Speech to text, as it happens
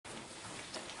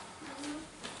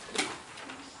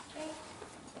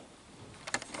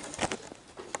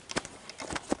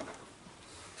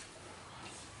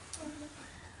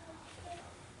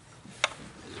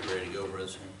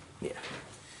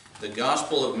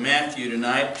Gospel of Matthew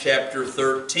tonight, chapter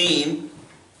 13.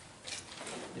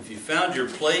 If you found your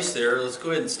place there, let's go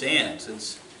ahead and stand,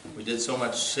 since we did so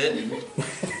much sitting.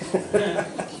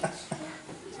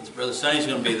 Since Brother Sonny's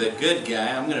going to be the good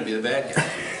guy, I'm going to be the bad guy.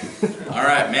 All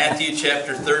right, Matthew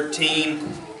chapter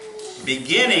 13,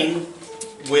 beginning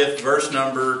with verse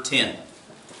number 10.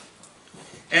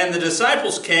 And the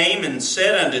disciples came and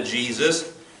said unto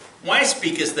Jesus, Why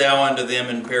speakest thou unto them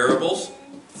in parables?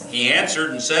 He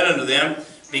answered and said unto them,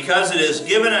 Because it is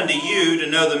given unto you to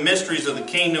know the mysteries of the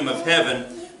kingdom of heaven,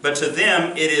 but to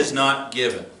them it is not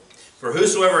given. For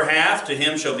whosoever hath, to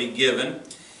him shall be given,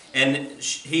 and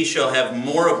he shall have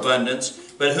more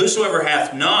abundance. But whosoever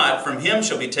hath not, from him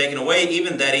shall be taken away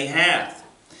even that he hath.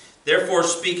 Therefore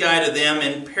speak I to them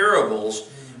in parables,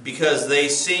 because they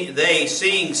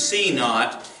seeing see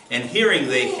not, and hearing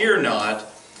they hear not,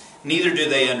 neither do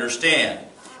they understand.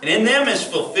 And in them is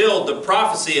fulfilled the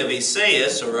prophecy of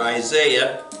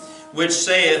Isaiah, which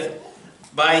saith,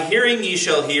 By hearing ye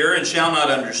shall hear, and shall not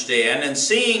understand, and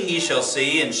seeing ye shall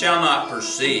see, and shall not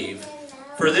perceive.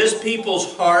 For this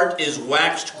people's heart is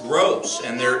waxed gross,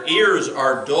 and their ears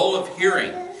are dull of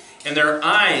hearing, and their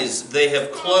eyes they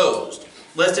have closed,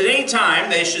 lest at any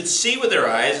time they should see with their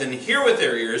eyes, and hear with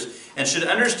their ears, and should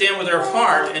understand with their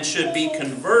heart, and should be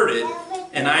converted,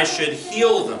 and I should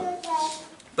heal them.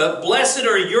 But blessed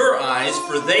are your eyes,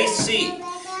 for they see,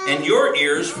 and your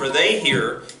ears, for they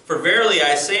hear. For verily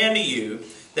I say unto you,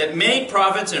 that many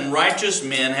prophets and righteous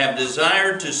men have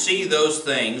desired to see those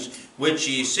things which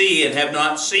ye see, and have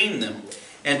not seen them,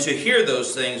 and to hear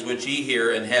those things which ye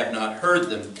hear, and have not heard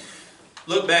them.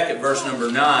 Look back at verse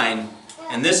number 9,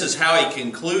 and this is how he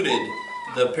concluded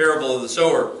the parable of the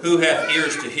sower. Who hath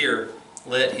ears to hear,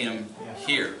 let him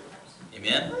hear.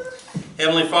 Amen.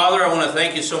 Heavenly Father, I want to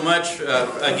thank you so much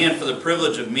again for the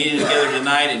privilege of meeting together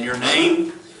tonight in your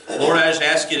name. Lord, I just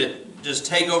ask you to just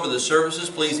take over the services.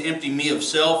 Please empty me of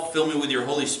self. Fill me with your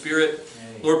Holy Spirit.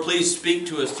 Lord, please speak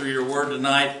to us through your word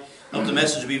tonight. Help the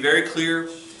message be very clear.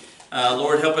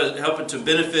 Lord, help it to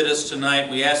benefit us tonight.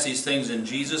 We ask these things in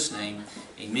Jesus' name.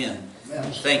 Amen.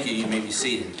 Thank you. You may be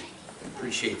seated.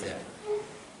 Appreciate that.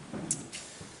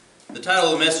 The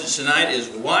title of the message tonight is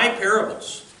Why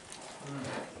Parables?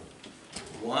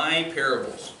 Why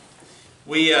parables?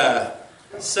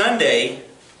 Sunday,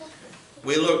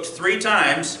 we looked 3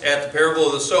 times at the parable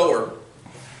of the sower.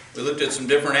 We looked at some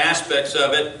different aspects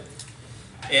of it.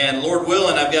 And Lord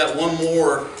willing, I've got one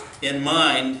more in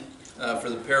mind for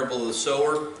the parable of the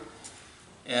sower.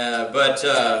 But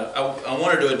I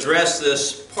wanted to address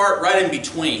this part right in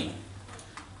between.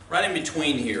 Right in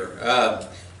between here.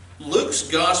 Luke's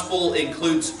gospel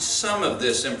includes some of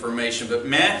this information, but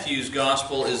Matthew's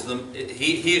gospel is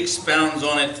he expounds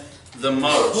on it the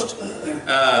most.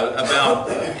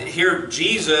 About here,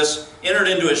 Jesus entered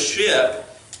into a ship,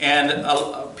 and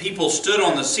people stood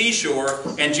on the seashore,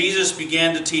 and Jesus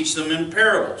began to teach them in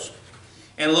parables.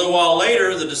 And a little while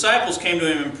later, the disciples came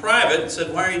to him in private and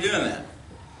said, "Why are you doing that?"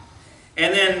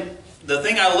 And then the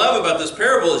thing I love about this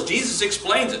parable is Jesus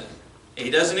explains it. He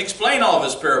doesn't explain all of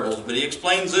his parables, but he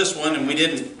explains this one, and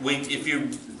if you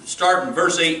start in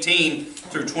verse 18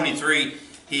 through 23,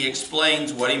 he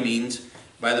explains what he means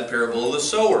by the parable of the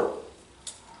sower.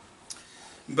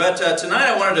 But tonight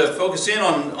I wanted to focus in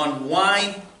on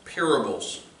why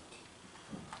parables.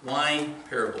 Why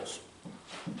parables?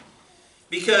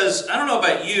 Because I don't know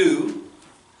about you,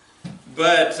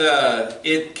 but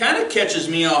it kind of catches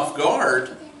me off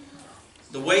guard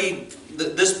the way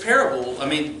this parable, I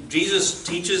mean, Jesus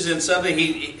teaches in something,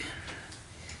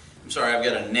 I'm sorry, I've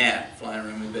got a gnat flying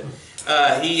around me, but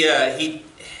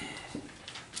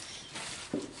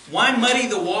why muddy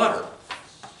the water?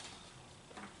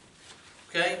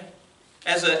 Okay?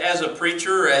 As a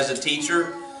preacher, or as a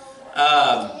teacher,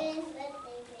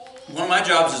 one of my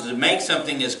jobs is to make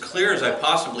something as clear as I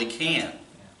possibly can.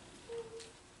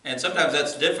 And sometimes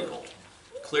that's difficult.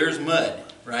 Clear as mud,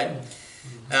 right?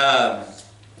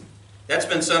 That's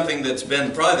been something that's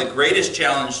been probably the greatest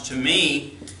challenge to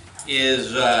me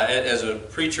is as a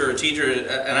preacher or teacher,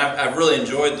 and I've really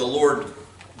enjoyed the Lord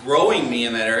growing me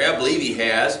in that area. I believe He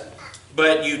has.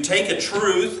 But you take a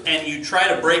truth and you try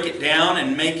to break it down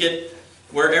and make it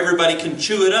where everybody can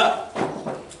chew it up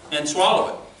and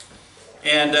swallow it.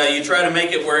 And you try to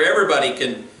make it where everybody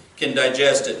can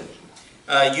digest it.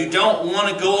 You don't want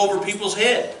to go over people's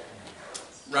head,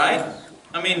 right?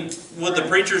 I mean, would the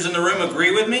preachers in the room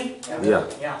agree with me? Yeah.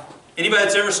 Anybody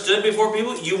that's ever stood before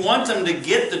people, you want them to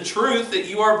get the truth that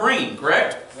you are bringing,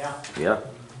 correct? Yeah.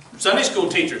 Sunday school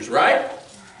teachers, right?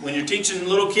 When you're teaching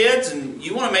little kids, and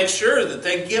you want to make sure that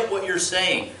they get what you're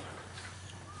saying.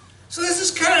 So this is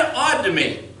kind of odd to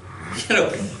me. You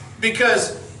know,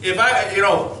 Because if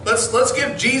let's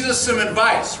give Jesus some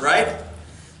advice, right?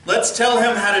 Let's tell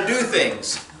him how to do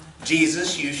things.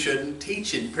 Jesus, you shouldn't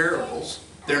teach in parables.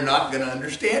 They're not going to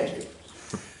understand you.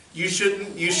 You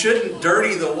shouldn't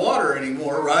dirty the water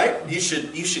anymore, right? You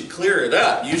should clear it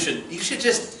up. You should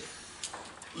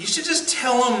just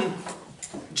tell them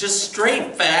just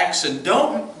straight facts, and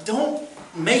don't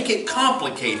make it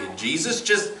complicated. Jesus,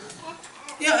 just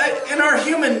in our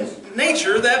human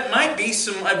nature, that might be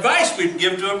some advice we'd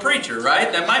give to a preacher,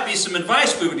 right? That might be some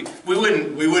advice we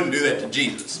wouldn't do that to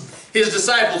Jesus. His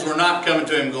disciples were not coming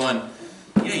to him going,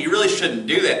 you really shouldn't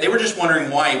do that. They were just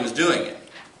wondering why he was doing it.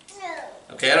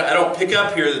 Okay, I don't pick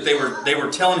up here that they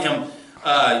were telling him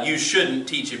you shouldn't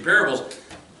teach in parables.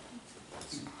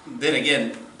 Then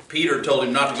again, Peter told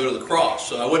him not to go to the cross,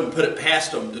 so I wouldn't put it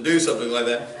past him to do something like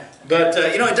that. But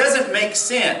it doesn't make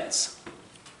sense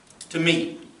to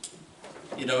me.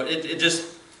 It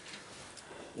just,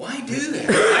 why do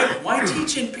that? Why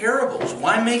teach in parables?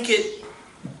 Why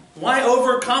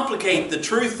overcomplicate the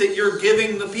truth that you're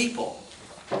giving the people?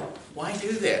 Why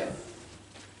do that?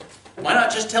 Why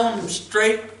not just tell them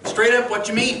straight up what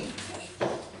you mean?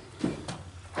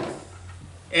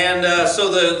 And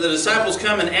so the disciples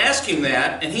come and ask him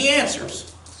that, and he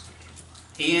answers.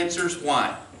 He answers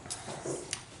why.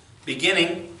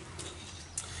 Beginning,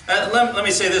 let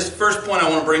me say this. The first point I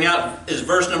want to bring out is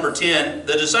verse number 10.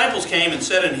 The disciples came and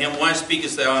said unto him, Why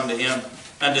speakest thou unto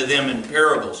them in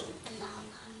parables?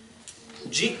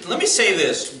 Let me say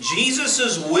this.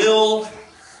 Jesus' will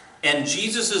and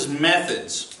Jesus'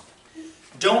 methods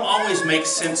don't always make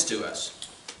sense to us.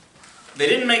 They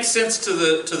didn't make sense to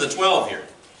the 12 here.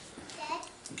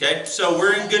 Okay, so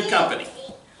we're in good company.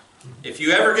 If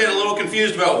you ever get a little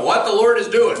confused about what the Lord is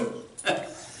doing,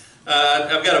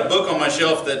 I've got a book on my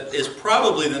shelf that is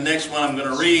probably the next one I'm going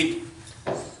to read,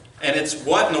 and it's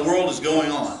What in the World is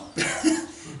Going On?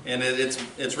 And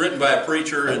it's written by a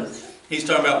preacher, and he's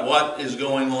talking about what is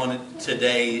going on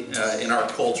today in our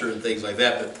culture and things like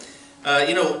that. But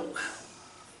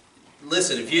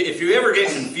listen, if you ever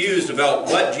get confused about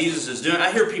what Jesus is doing,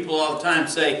 I hear people all the time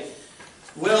say,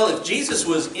 well, if Jesus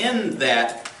was in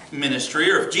that ministry,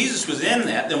 or if Jesus was in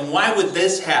that, then why would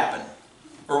this happen?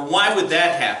 Or why would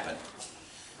that happen?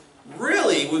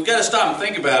 Really, we've got to stop and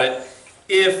think about it.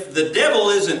 If the devil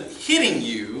isn't hitting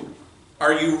you,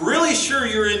 are you really sure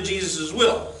you're in Jesus'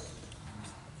 will?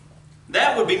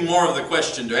 That would be more of the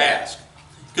question to ask.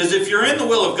 Because if you're in the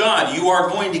will of God, you are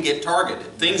going to get targeted.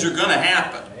 Things are going to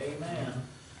happen.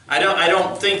 I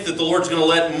don't think that the Lord's going to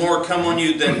let more come on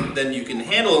you than you can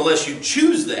handle unless you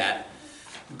choose that.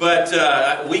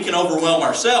 But we can overwhelm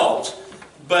ourselves.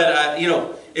 But,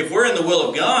 if we're in the will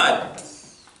of God,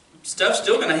 stuff's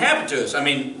still going to happen to us. I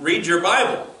mean, read your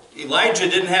Bible. Elijah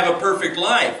didn't have a perfect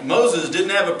life. Moses didn't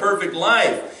have a perfect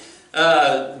life.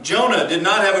 Jonah did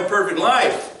not have a perfect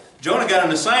life. Jonah got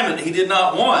an assignment he did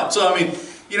not want. So, I mean,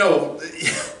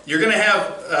 you're going to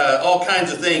have all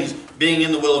kinds of things being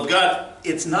in the will of God.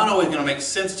 It's not always going to make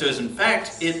sense to us. In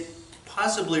fact, it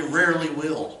possibly rarely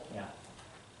will. Yeah.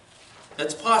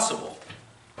 That's possible.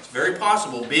 It's very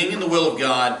possible. Being in the will of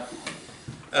God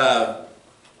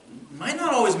might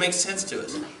not always make sense to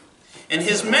us. And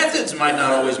His methods might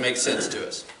not always make sense to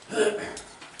us.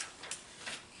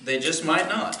 They just might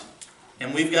not.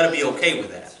 And we've got to be okay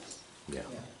with that. Yeah.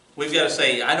 We've got to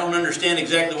say, I don't understand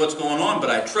exactly what's going on,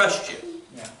 but I trust you.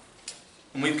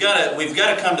 And we've got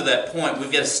to come to that point.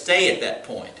 We've got to stay at that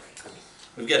point.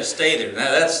 We've got to stay there. Now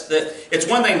it's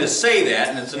one thing to say that,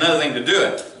 and it's another thing to do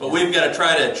it. But we've got to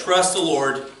try to trust the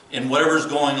Lord in whatever's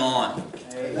going on.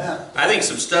 Amen. I think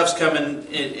some stuff's coming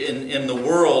in the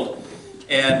world,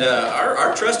 and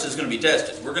our trust is going to be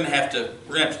tested. We're going to have to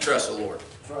trust the Lord.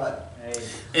 That's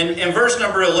right. In verse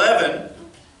number 11.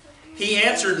 He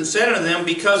answered and said unto them,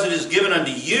 Because it is given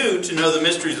unto you to know the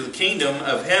mysteries of the kingdom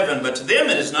of heaven, but to them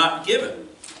it is not given.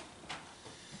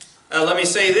 Let me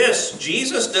say this.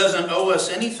 Jesus doesn't owe us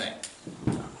anything.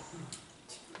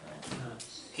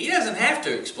 He doesn't have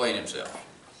to explain Himself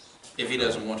if He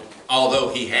doesn't want to.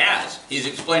 Although He has. He's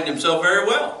explained Himself very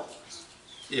well.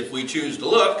 If we choose to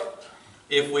look,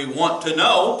 if we want to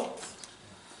know,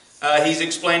 He's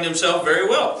explained Himself very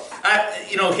well.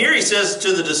 Here He says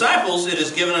to the disciples, it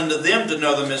is given unto them to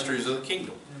know the mysteries of the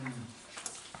kingdom.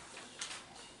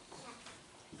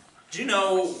 Do you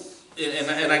know,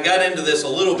 and I got into this a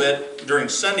little bit during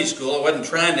Sunday school. I wasn't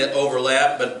trying to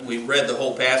overlap, but we read the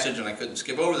whole passage and I couldn't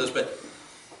skip over this. But,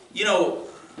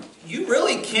 you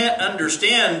really can't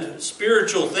understand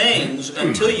spiritual things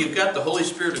until you've got the Holy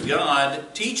Spirit of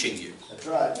God teaching you. That's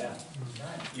right. Yeah.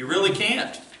 You really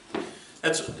can't.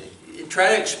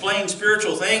 try to explain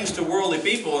spiritual things to worldly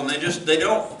people, and they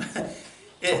don't.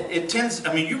 It tends.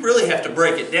 I mean, you really have to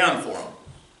break it down for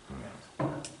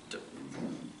them.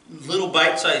 Little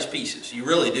bite-sized pieces. You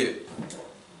really do.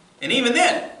 And even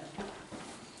then,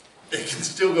 they can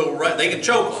still go right. They can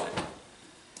choke on it.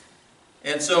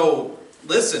 And so,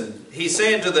 listen. He's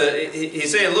saying,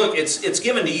 look, it's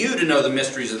given to you to know the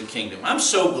mysteries of the kingdom. I'm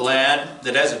so glad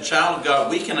that as a child of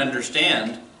God, we can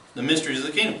understand the mysteries of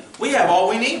the kingdom. We have all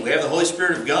we need. We have the Holy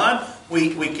Spirit of God. We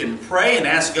can pray and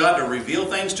ask God to reveal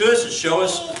things to us and show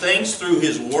us things through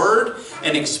His Word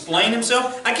and explain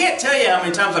Himself. I can't tell you how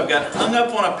many times I've got hung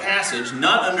up on a passage,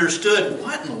 not understood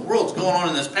what in the world's going on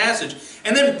in this passage,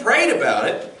 and then prayed about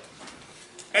it,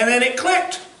 and then it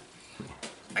clicked.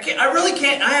 I really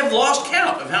can't. I have lost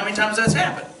count of how many times that's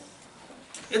happened.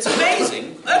 It's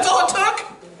amazing. That's all it took.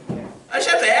 I just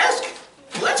have to ask.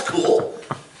 Well, that's cool.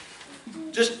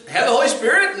 Just have the Holy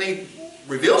Spirit and He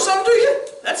reveals something to you.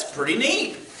 That's pretty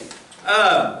neat.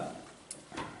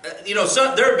 You know,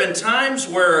 there have been times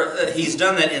where He's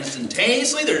done that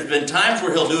instantaneously. There's been times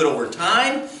where He'll do it over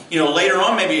time. You know, later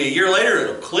on, maybe a year later,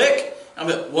 it'll click. I'm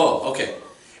like, whoa, okay.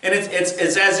 And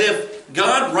it's as if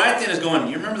God right then is going,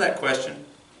 you remember that question?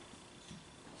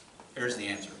 Here's the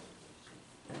answer.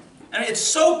 And it's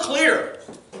so clear.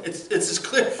 It's as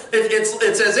clear.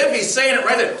 It's as if He's saying it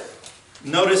right there.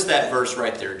 Notice that verse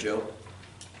right there, Joe.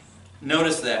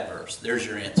 Notice that verse. There's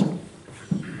your answer.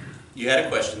 You had a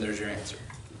question. There's your answer.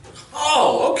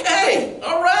 Oh, okay.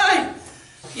 All right.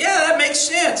 Yeah, that makes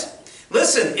sense.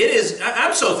 Listen,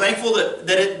 I'm so thankful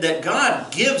that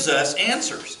God gives us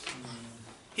answers.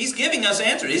 He's giving us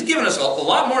answers. He's given us a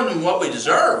lot more than what we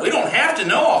deserve. We don't have to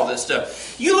know all this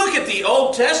stuff. You look at the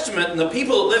Old Testament and the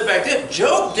people that lived back then.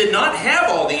 Job did not have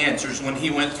all the answers when he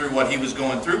went through what he was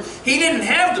going through. He didn't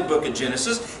have the book of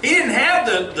Genesis. He didn't have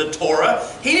the Torah.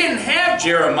 He didn't have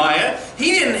Jeremiah.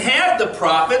 He didn't have the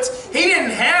prophets. He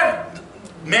didn't have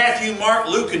Matthew, Mark,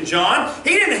 Luke, and John.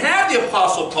 He didn't have the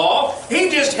Apostle Paul. He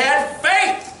just had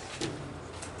faith.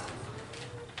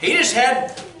 He just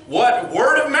had what?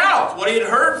 Word of mouth. What he had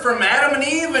heard from Adam and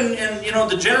Eve and you know,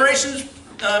 the generations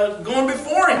going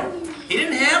before him. He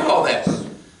didn't have all that.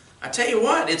 I tell you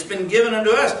what, it's been given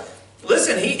unto us.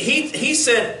 Listen, he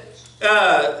said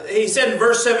in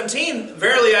verse 17,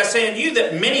 verily I say unto you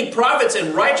that many prophets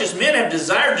and righteous men have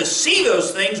desired to see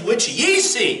those things which ye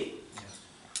see.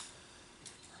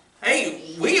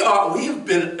 Hey, we are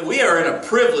in a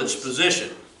privileged position.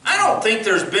 I don't think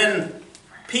there's been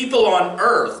people on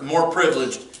earth more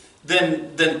privileged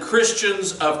than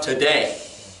Christians of today.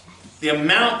 The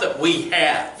amount that we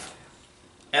have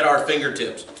at our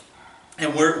fingertips.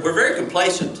 And we're very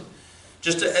complacent.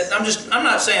 I'm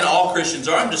not saying all Christians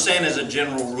are. I'm just saying as a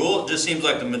general rule, it just seems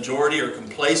like the majority are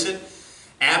complacent.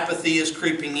 Apathy is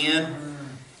creeping in.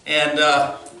 And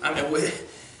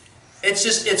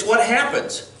it's what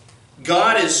happens.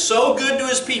 God is so good to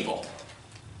His people.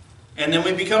 And then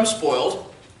we become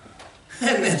spoiled.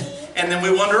 And then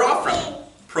we wander off from Him.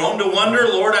 Prone to wonder,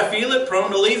 Lord, I feel it. Prone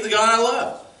to leave the God I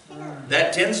love.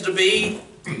 That tends to be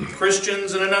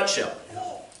Christians in a nutshell.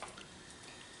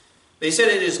 They said,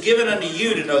 it is given unto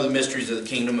you to know the mysteries of the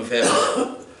kingdom of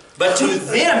heaven. But to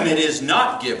them it is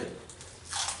not given.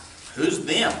 Who's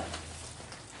them?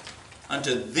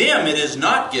 Unto them it is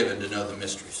not given to know the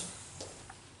mysteries.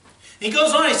 He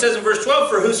goes on, he says in verse 12,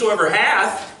 for whosoever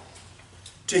hath,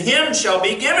 to him shall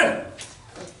be given,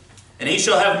 and he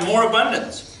shall have more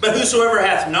abundance. But whosoever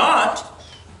hath not,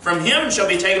 from him shall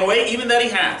be taken away, even that he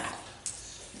hath.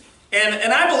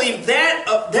 And I believe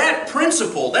that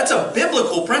principle, that's a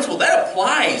biblical principle, that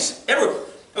applies everywhere.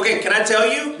 Okay, can I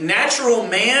tell you, natural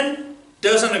man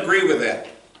doesn't agree with that.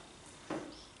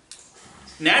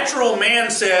 Natural man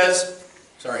says,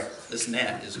 sorry, this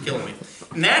gnat is killing me.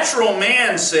 Natural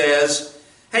man says,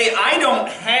 hey, I don't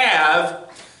have,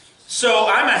 so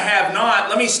I'm a have-not.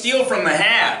 Let me steal from the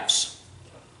haves.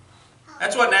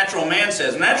 That's what natural man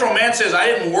says. Natural man says, I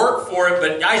didn't work for it,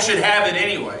 but I should have it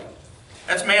anyway.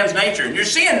 That's man's nature. And you're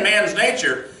seeing man's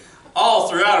nature all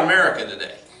throughout America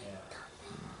today.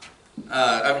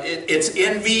 It's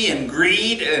envy and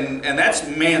greed, and that's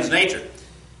man's nature.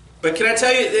 But can I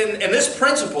tell you, and this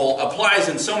principle applies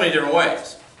in so many different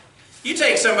ways. You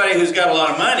take somebody who's got a lot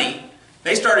of money,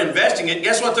 they start investing it,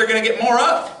 guess what they're going to get more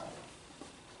of?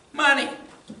 Money.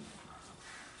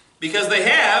 Because they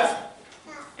have,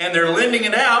 and they're lending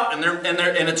it out, and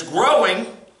it's growing,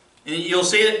 and you'll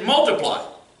see it multiply.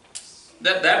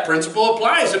 That principle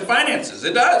applies in finances.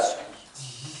 It does.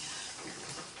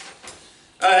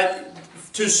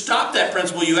 To stop that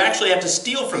principle, you actually have to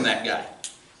steal from that guy.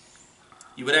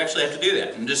 You would actually have to do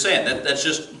that. I'm just saying, that's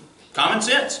just common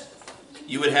sense.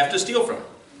 you would have to steal from him.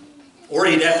 Or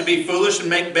he'd have to be foolish and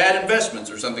make bad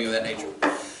investments or something of that nature.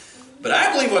 But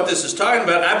I believe what this is talking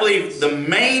about, I believe the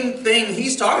main thing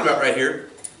he's talking about right here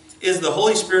is the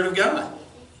Holy Spirit of God.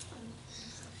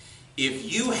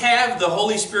 If you have the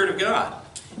Holy Spirit of God,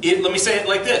 let me say it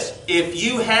like this. If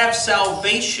you have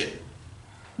salvation,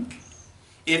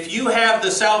 if you have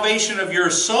the salvation of your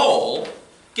soul,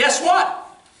 guess what?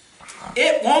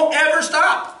 It won't ever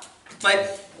stop.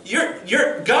 Like,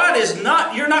 God is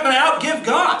not, you're not going to outgive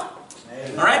God.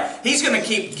 All right? He's going to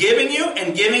keep giving you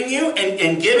and giving you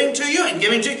and giving to you and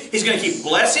giving to you. He's going to keep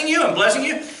blessing you and blessing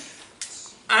you.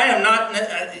 I am not,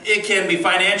 it can be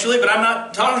financially, but I'm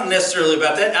not talking necessarily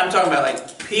about that. I'm talking about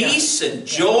like peace and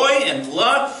joy and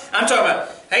love. I'm talking about,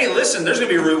 hey, listen, there's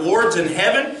going to be rewards in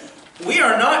heaven. We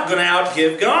are not going to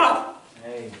outgive God.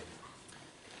 Hey.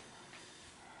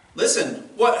 Listen,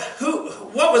 what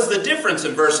was the difference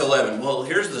in verse 11? Well,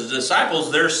 here's the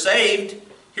disciples. They're saved.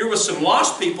 Here was some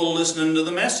lost people listening to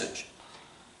the message.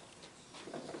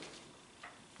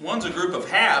 One's a group of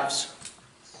haves.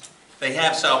 They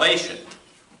have salvation.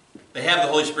 They have the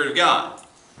Holy Spirit of God.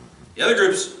 The other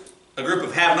group's a group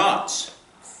of have-nots.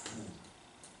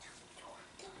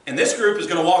 And this group is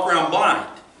going to walk around blind.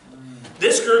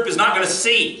 This group is not going to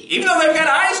see. Even though they've got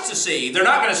eyes to see, they're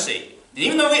not going to see. And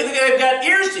even though they've got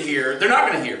ears to hear, they're not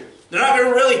going to hear. They're not going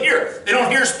to really hear. They don't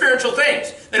hear spiritual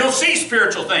things. They don't see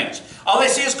spiritual things. All they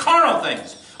see is carnal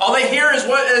things. All they hear is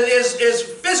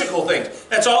physical things.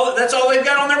 That's all they've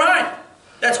got on their mind.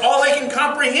 That's all they can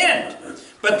comprehend.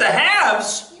 But the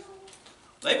haves,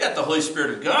 they've got the Holy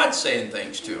Spirit of God saying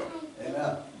things to them.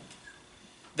 Amen.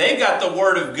 They've got the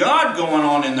Word of God going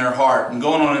on in their heart and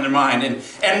going on in their mind.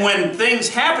 And when things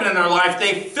happen in their life,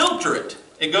 they filter it.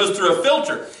 It goes through a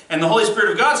filter. And the Holy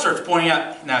Spirit of God starts pointing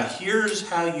out, now here's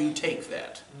how you take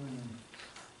that.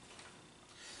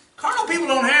 Carnal people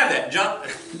don't have that.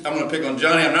 I'm going to pick on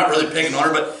Johnny. I'm not really picking on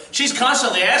her, but she's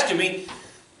constantly asking me,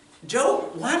 Joe,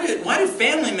 why do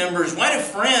family members, why do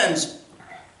friends,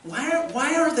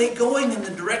 why are they going in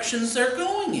the directions they're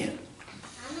going in?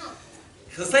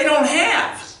 Because they don't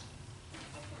have.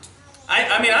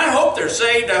 I mean, I hope they're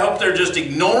saved. I hope they're just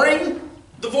ignoring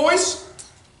the voice.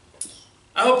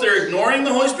 I hope they're ignoring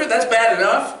the Holy Spirit. That's bad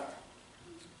enough.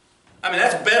 I mean,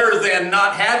 that's better than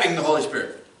not having the Holy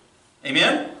Spirit.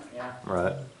 Amen? Yeah.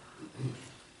 Right.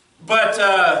 But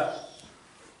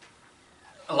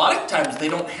a lot of times they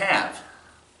don't have.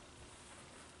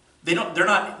 They're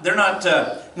not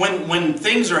when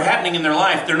things are happening in their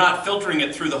life, they're not filtering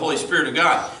it through the Holy Spirit of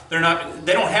God. They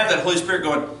don't have that Holy Spirit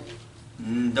going,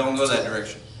 don't go that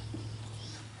direction.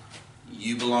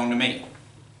 You belong to me.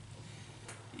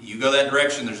 You go that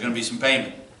direction, there's going to be some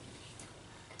payment.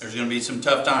 There's going to be some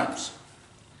tough times.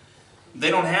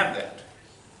 They don't have that.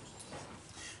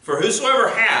 For whosoever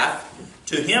hath,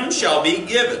 to him shall be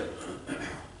given,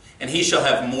 and he shall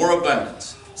have more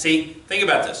abundance. See, think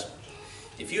about this.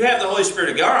 If you have the Holy Spirit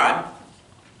of God,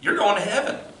 you're going to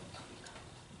heaven.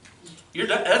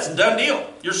 That's a done deal.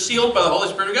 You're sealed by the Holy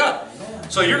Spirit of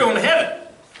God. So you're going to heaven.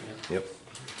 Yep.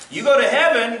 You go to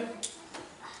heaven,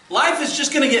 life is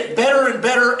just going to get better and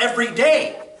better every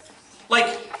day.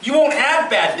 Like, you won't have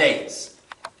bad days.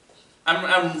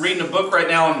 I'm reading a book right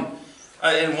now,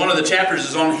 and one of the chapters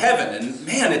is on heaven. And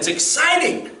man, it's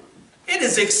exciting. It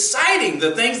is exciting,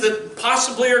 the things that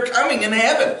possibly are coming in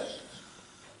heaven.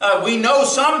 We know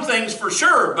some things for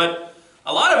sure, but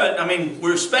a lot of it, I mean,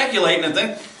 we're speculating and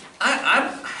things.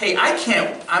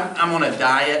 I'm on a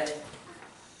diet.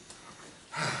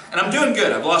 And I'm doing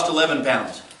good. I've lost 11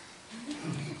 pounds.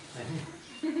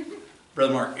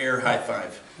 Brother Mark, air high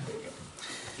five.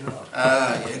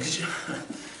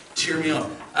 Cheer me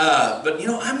on. But you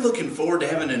know, I'm looking forward to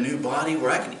having a new body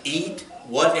where I can eat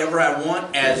whatever I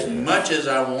want, as much as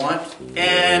I want,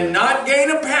 and not gain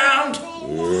a pound.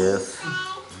 Yes.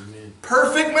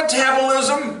 Perfect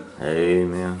metabolism.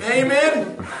 Amen.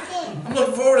 Amen. I'm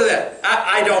looking forward to that.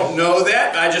 I don't know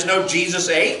that. I just know Jesus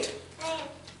ate.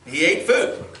 He ate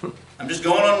food. I'm just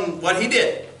going on what he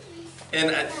did.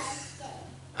 And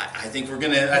I think we're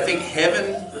going to, I think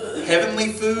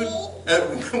heavenly food.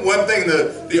 One thing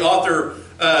the author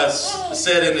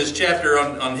said in his chapter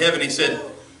on heaven, he said,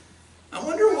 I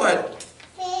wonder what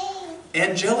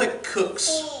angelic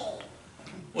cooks,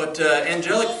 what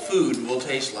angelic food will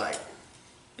taste like.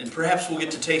 And perhaps we'll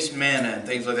get to taste manna and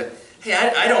things like that. Hey,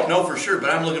 I don't know for sure, but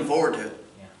I'm looking forward to it.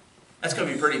 That's going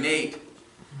to be pretty neat.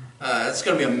 That's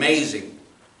going to be amazing.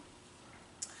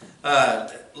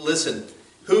 Listen,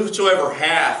 whosoever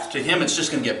hath, to him it's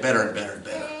just going to get better and better and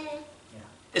better.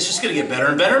 It's just going to get better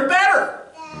and better and better.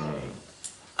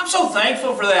 I'm so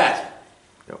thankful for that.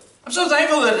 I'm so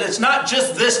thankful that it's not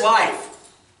just this life.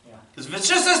 Because if it's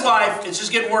just this life, it's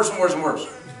just getting worse and worse and worse.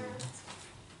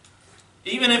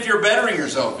 Even if you're bettering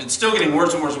yourself, it's still getting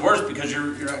worse and worse and worse because you're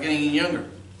not getting any younger.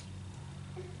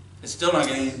 It's still not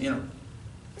getting,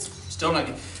 still not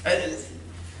getting,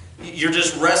 you're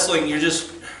just wrestling,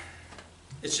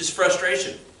 it's just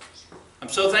frustration. I'm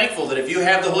so thankful that if you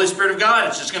have the Holy Spirit of God,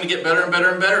 it's just going to get better and better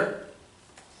and better.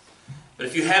 But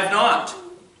if you have not,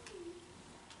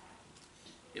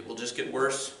 it will just get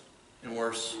worse and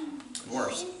worse and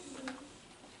worse.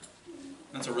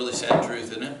 That's a really sad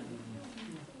truth, isn't it?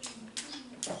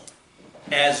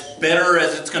 As better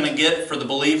as it's going to get for the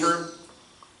believer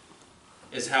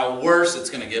is how worse it's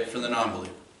going to get for the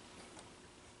non-believer.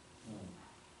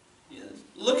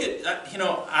 Look at,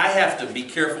 I have to be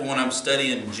careful when I'm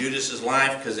studying Judas's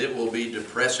life because it will be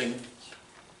depressing.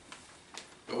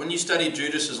 But when you study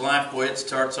Judas's life, boy, it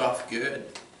starts off good.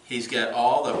 He's got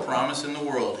all the promise in the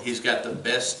world. He's got the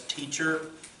best teacher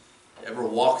to ever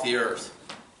walk the earth.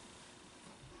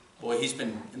 Boy,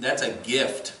 that's a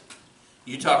gift.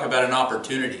 You talk about an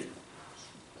opportunity.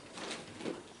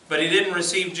 But he didn't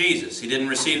receive Jesus. He didn't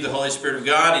receive the Holy Spirit of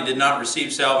God. He did not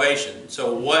receive salvation.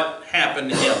 So what happened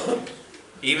to him?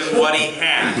 Even what he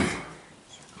had,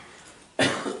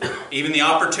 even the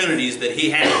opportunities that he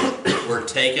had were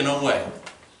taken away.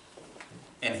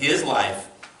 And his life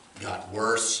got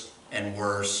worse and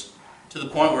worse to the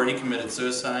point where he committed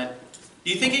suicide.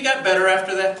 Do you think he got better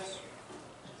after that?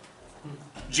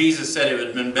 Jesus said it would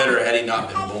have been better had he not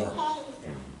been born.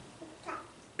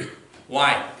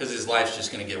 Why? Because his life's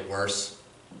just going to get worse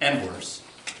and worse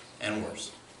and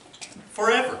worse.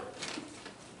 Forever.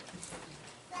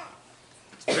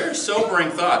 It's a very sobering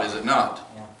thought, is it not?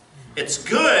 It's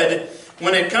good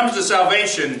when it comes to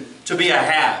salvation to be a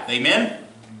have. Amen?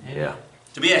 Yeah.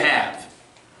 To be a have.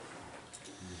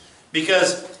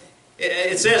 Because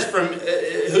it says, "From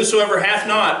whosoever hath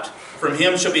not, from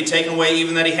him shall be taken away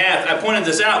even that he hath." I pointed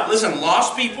this out. Listen,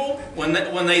 lost people, when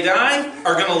they die,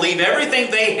 are going to leave everything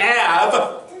they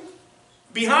have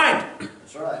behind.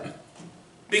 That's right.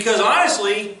 Because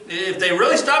honestly, if they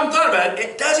really stopped and thought about it,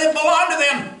 it doesn't belong to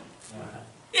them.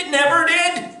 It never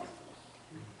did.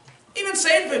 Even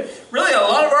saved, really, a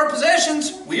lot of our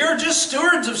possessions, we are just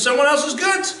stewards of someone else's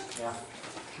goods. Yeah.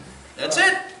 That's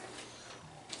it.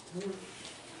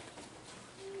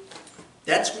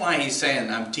 That's why he's saying,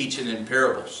 I'm teaching in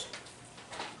parables.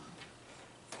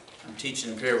 I'm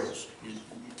teaching in parables.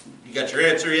 You got your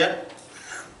answer yet?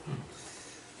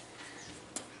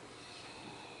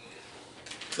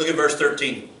 Look at verse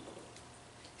 13.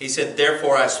 He said,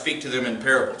 "Therefore I speak to them in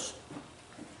parables."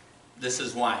 This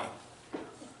is why.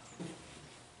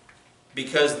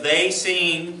 Because they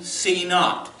seeing, see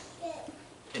not.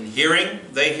 And hearing,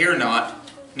 they hear not,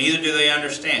 neither do they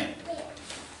understand.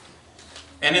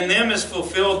 And in them is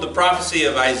fulfilled the prophecy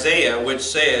of Isaiah, which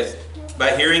saith,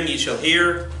 "By hearing ye shall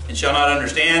hear, and shall not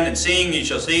understand, and seeing ye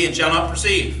shall see, and shall not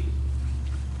perceive."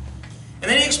 And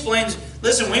then he explains,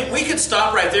 listen, we could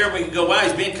stop right there and we could go, wow,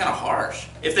 he's being kind of harsh.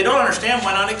 If they don't understand,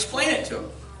 why not explain it to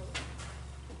them?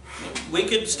 We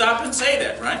could stop and say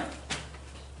that, right?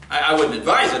 I wouldn't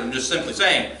advise it, I'm just simply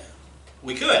saying,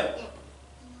 we could.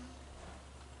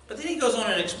 But then he goes on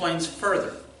and explains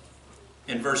further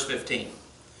in verse 15.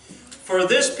 "For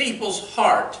this people's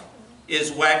heart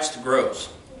is waxed gross,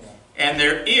 and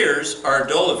their ears are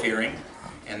dull of hearing,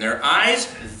 and their eyes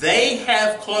they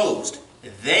have closed."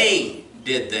 They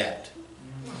did that.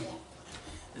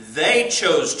 They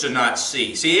chose to not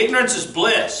see. See, ignorance is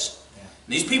bliss.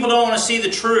 These people don't want to see the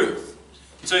truth.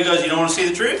 So he goes, you don't want to see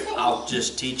the truth? I'll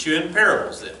just teach you in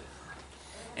parables then.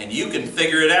 And you can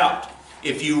figure it out.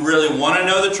 If you really want to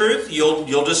know the truth,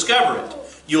 you'll discover it.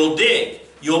 You'll dig.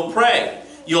 You'll pray.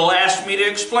 You'll ask me to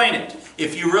explain it.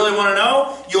 If you really want to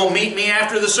know, you'll meet me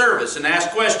after the service and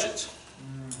ask questions.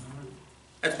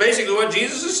 That's basically what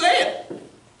Jesus is saying.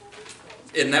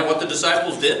 Isn't that what the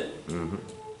disciples did? Mm-hmm.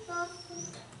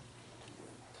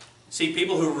 See,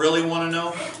 people who really want to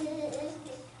know,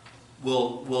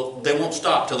 they won't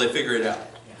stop till they figure it out.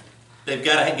 They've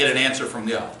got to get an answer from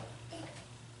God.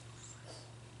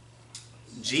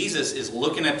 Jesus is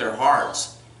looking at their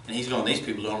hearts, and he's going, these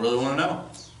people don't really want to know.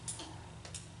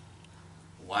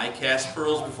 Why cast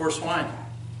pearls before swine?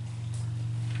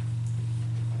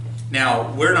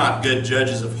 Now, we're not good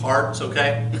judges of hearts,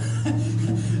 okay?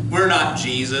 We're not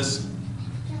Jesus.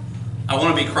 I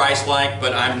want to be Christ-like,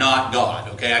 but I'm not God,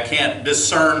 okay? I can't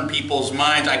discern people's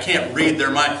minds. I can't read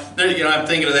their mind. I'm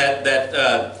thinking of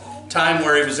that time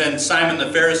where he was in Simon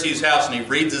the Pharisee's house and he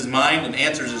reads his mind and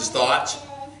answers his thoughts.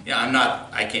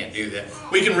 I can't do that.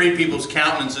 We can read people's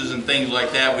countenances and things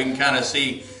like that. We can kind of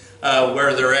see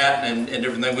where they're at and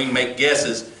different things. We can make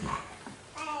guesses.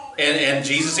 And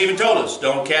Jesus even told us,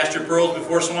 don't cast your pearls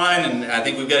before swine, and I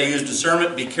think we've got to use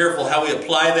discernment. Be careful how we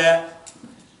apply that.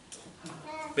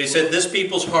 But he said, this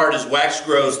people's heart is waxed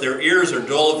gross, their ears are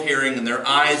dull of hearing, and their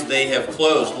eyes they have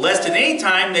closed, lest at any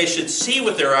time they should see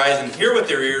with their eyes and hear with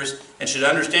their ears, and should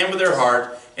understand with their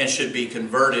heart, and should be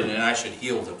converted, and I should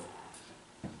heal them.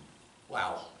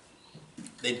 Wow.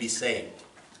 They'd be saved.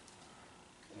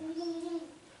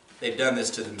 They've done this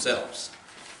to themselves.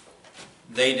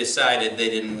 They decided they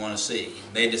didn't want to see.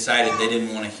 They decided they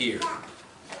didn't want to hear.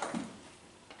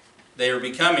 They are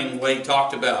becoming what he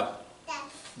talked about,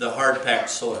 the hard-packed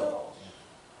soil.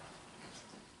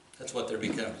 That's what they're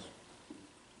becoming.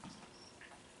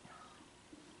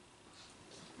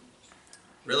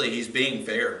 Really, he's being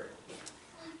fair.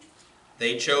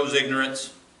 They chose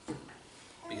ignorance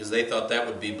because they thought that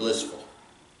would be blissful.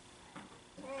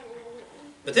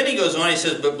 But then he goes on, he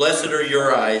says, but blessed are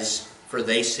your eyes, for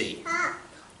they see,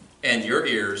 and your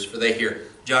ears, for they hear.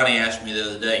 Johnny asked me the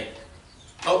other day,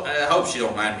 oh, I hope she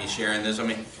don't mind me sharing this. I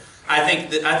mean, I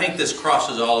think this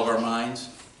crosses all of our minds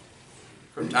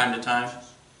from time to time.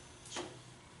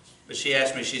 But she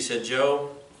asked me, she said,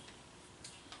 Joe,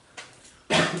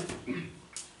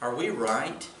 are we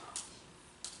right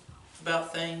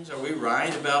about things? Are we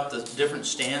right about the different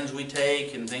stands we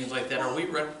take and things like that? Are we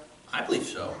right? I believe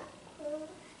so.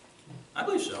 I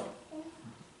believe so.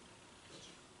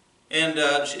 And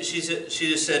she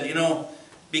just said, you know,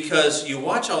 because you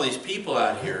watch all these people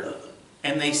out here,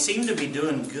 and they seem to be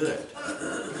doing good.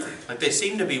 Like they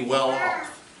seem to be well off.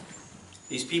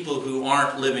 These people who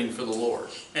aren't living for the Lord.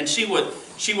 And she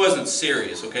wasn't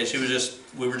serious, okay?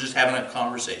 We were just having a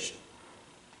conversation.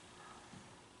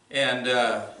 And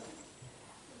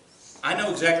I know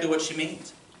exactly what she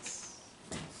means.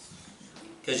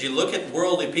 Because you look at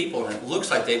worldly people and it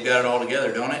looks like they've got it all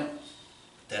together, don't it?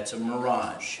 That's a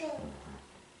mirage.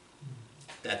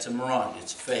 That's a mirage.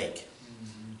 It's fake.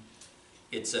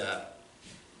 It's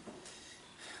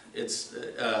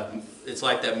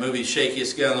like that movie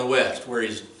Shakiest Guy in the West, where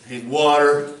he's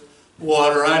water,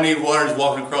 I need water. He's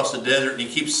walking across the desert and he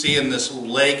keeps seeing this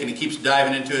lake and he keeps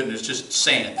diving into it and it's just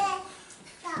sand.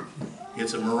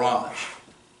 It's a mirage.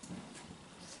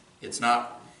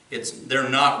 They're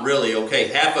not really okay.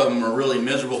 Half of them are really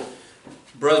miserable.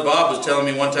 Brother Bob was telling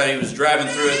me one time he was driving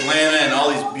through Atlanta and all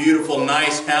these beautiful,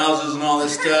 nice houses and all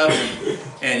this stuff,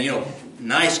 and you know,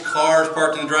 nice cars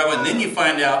parked in the driveway. And then you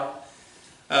find out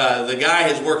the guy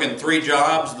is working 3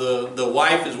 jobs, the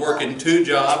wife is working 2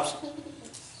 jobs,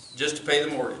 just to pay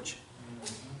the mortgage,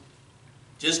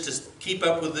 just to keep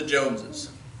up with the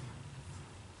Joneses.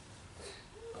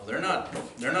 Oh, they're not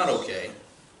okay.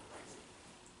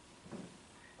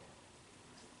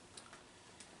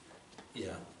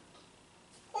 Yeah.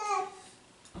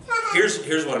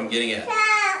 Here's what I'm getting at.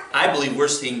 I believe we're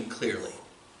seeing clearly.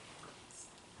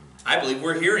 I believe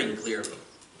we're hearing clearly.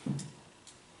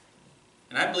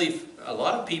 And I believe a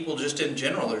lot of people just in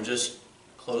general are just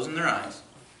closing their eyes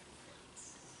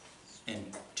and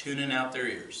tuning out their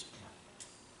ears.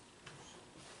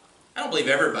 I don't believe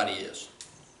everybody is.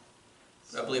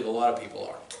 But I believe a lot of people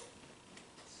are.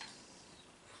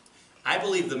 I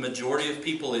believe the majority of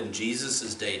people in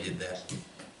Jesus' day did that.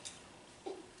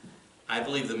 I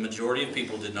believe the majority of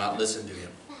people did not listen to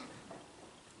him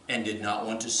and did not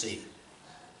want to see.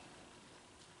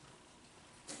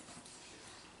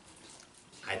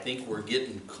 I think we're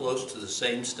getting close to the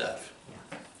same stuff.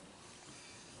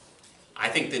 I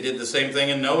think they did the same thing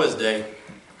in Noah's day.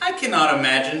 I cannot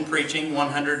imagine preaching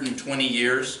 120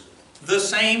 years, the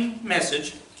same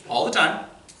message all the time.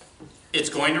 It's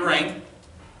going to rain.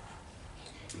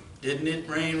 Didn't it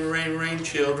rain, rain, rain,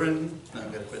 children? No,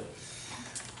 I've got to quit.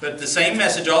 But the same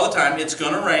message all the time. It's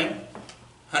going to rain.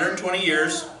 120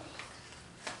 years.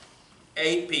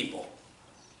 8 people.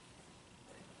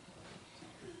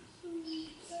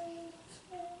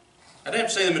 I'd have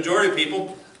to say the majority of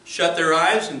people shut their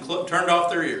eyes and turned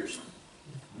off their ears.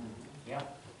 Yeah,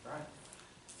 right.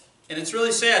 And it's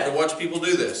really sad to watch people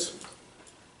do this.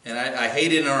 And I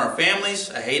hate it in our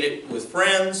families. I hate it with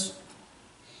friends.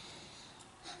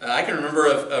 I can remember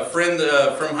a friend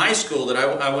from high school that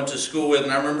I went to school with,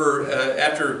 and I remember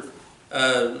after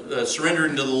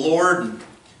surrendering to the Lord, and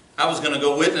I was going to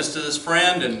go witness to this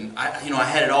friend, and I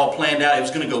had it all planned out. It was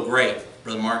going to go great,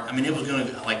 Brother Mark. I mean, it was going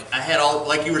to, I had all,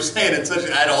 like you were saying,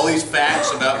 I had all these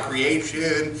facts about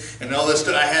creation and all this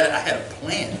stuff. I had a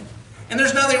plan, and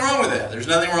there's nothing wrong with that. There's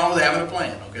nothing wrong with having a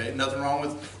plan. Okay, nothing wrong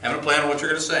with having a plan of what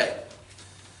you're going to say.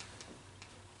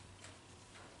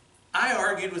 I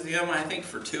argued with him, I think,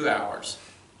 for 2 hours.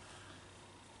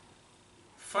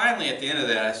 Finally, at the end of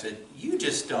that, I said, you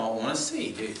just don't want to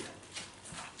see, do you?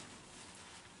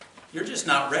 You're just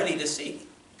not ready to see.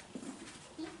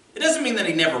 It doesn't mean that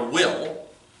he never will.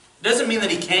 It doesn't mean that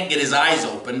he can't get his eyes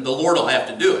open. The Lord will have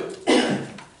to do it.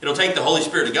 It'll take the Holy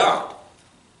Spirit of God.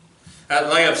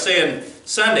 Like I was saying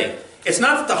Sunday, it's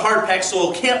not that the hard-packed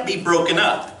soil can't be broken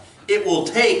up. It will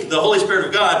take the Holy Spirit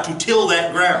of God to till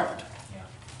that ground.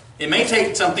 It may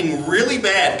take something really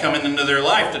bad coming into their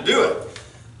life to do it,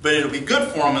 but it'll be good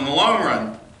for them in the long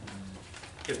run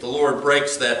if the Lord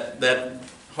breaks that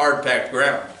hard-packed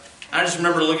ground. I just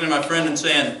remember looking at my friend and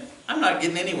saying, I'm not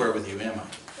getting anywhere with you, am I?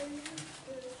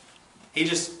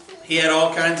 He had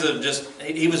all kinds of just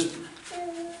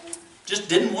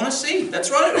didn't want to see. That's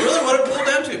really what it boiled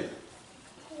down to.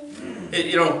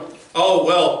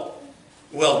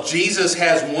 Well, Jesus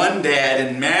has one dad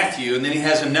in Matthew, and then he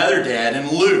has another dad in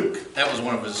Luke. That was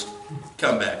one of his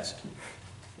comebacks.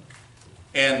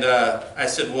 And I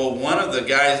said, well, one of the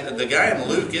guy in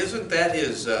Luke, isn't that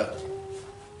his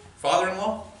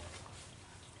father-in-law?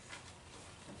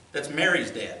 That's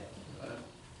Mary's dad.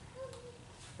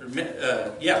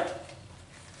 Yeah.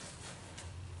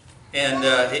 And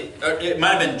it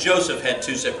might have been Joseph had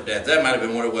two separate dads. That might have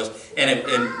been what it was. And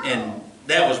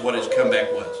that was what his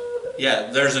comeback was.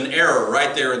 Yeah, there's an error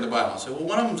right there in the Bible. I said, well,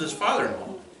 one of them's his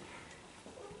father-in-law.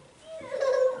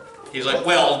 He's like,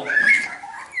 well,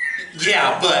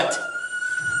 yeah, but...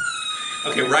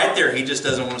 Okay, right there, he just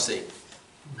doesn't want to see.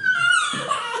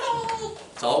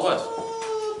 That's all it was.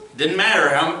 It didn't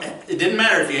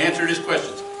matter if you answered his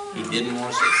questions. He didn't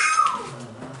want to see.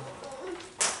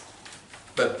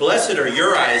 But blessed are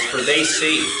your eyes, for they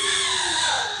see,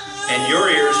 and your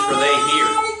ears, for they hear.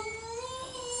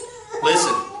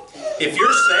 Listen, if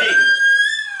you're saved,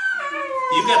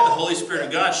 you've got the Holy Spirit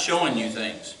of God showing you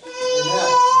things.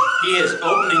 He is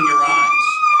opening your eyes.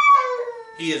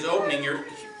 He is opening your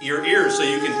ears so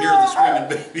you can hear the screaming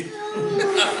baby.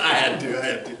 I had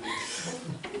to.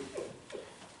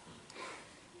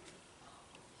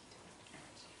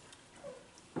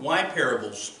 Why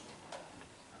parables?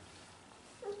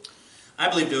 I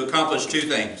believe to accomplish two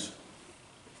things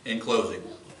in closing.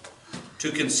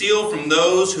 To conceal from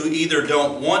those who either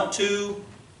don't want to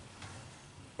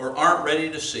or aren't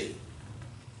ready to see.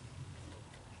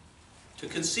 To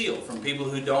conceal from people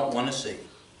who don't want to see.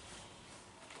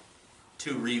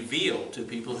 To reveal to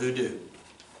people who do.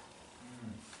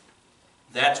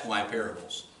 That's why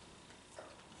parables.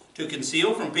 To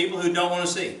conceal from people who don't want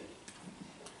to see.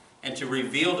 And to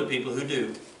reveal to people who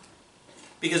do.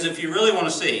 Because if you really want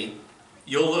to see,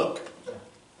 you'll look.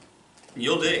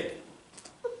 You'll dig.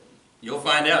 You'll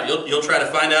find out. You'll try to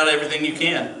find out everything you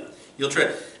can. You'll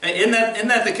try. Isn't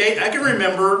that the case? I can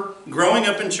remember growing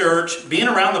up in church, being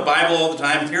around the Bible all the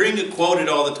time, hearing it quoted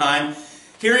all the time,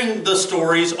 hearing the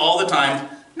stories all the time,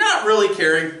 not really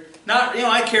caring.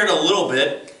 I cared a little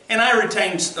bit, and I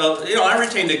retained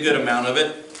a good amount of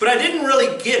it, but I didn't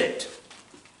really get it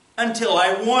until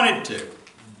I wanted to.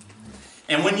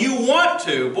 And when you want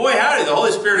to, boy howdy, the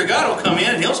Holy Spirit of God will come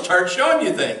in and He'll start showing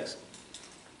you things.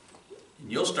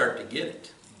 And you'll start to get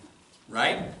it.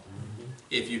 Right?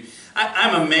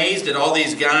 I'm amazed at all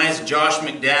these guys, Josh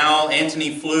McDowell,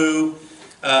 Anthony Flew,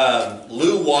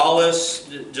 Lou Wallace,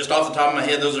 just off the top of my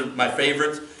head, those are my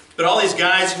favorites. But all these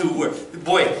guys who were,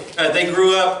 they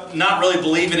grew up not really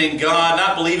believing in God,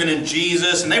 not believing in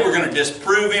Jesus, and they were going to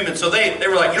disprove Him. And so they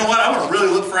were like, you know what, I'm going to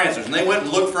really look for answers. And they went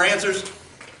and looked for answers,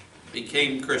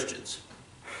 became Christians.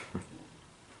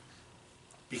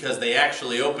 Because they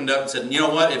actually opened up and said, you know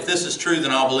what, if this is true,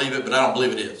 then I'll believe it, but I don't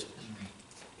believe it is.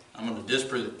 I'm going to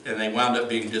disprove it. And they wound up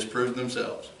being disproved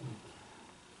themselves.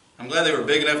 I'm glad they were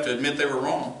big enough to admit they were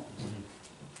wrong.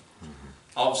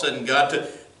 All of a sudden, God took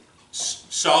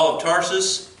Saul of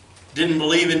Tarsus, didn't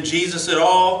believe in Jesus at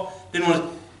all. Didn't want to.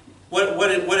 What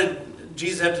did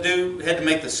Jesus have to do? He had to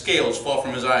make the scales fall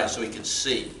from his eyes so he could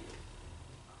see.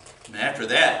 And after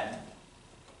that,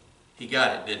 he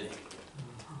got it, didn't he?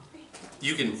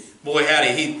 You can, boy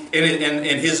howdy,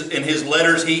 in his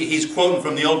letters, he's quoting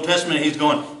from the Old Testament. He's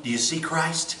going, do you see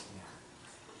Christ?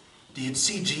 Do you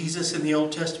see Jesus in the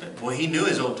Old Testament? Boy, he knew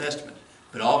his Old Testament.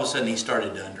 But all of a sudden he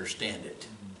started to understand it.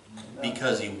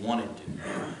 Because he wanted to.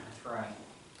 That's right.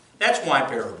 That's why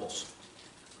parables.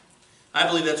 I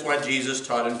believe that's why Jesus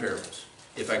taught in parables.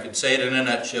 If I could say it in a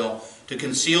nutshell, to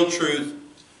conceal truth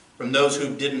from those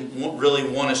who didn't really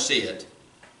want to see it,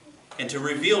 and to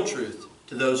reveal truth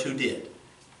to those who did.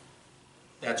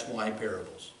 That's why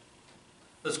parables.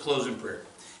 Let's close in prayer.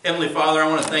 Heavenly Father, I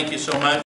want to thank you so much.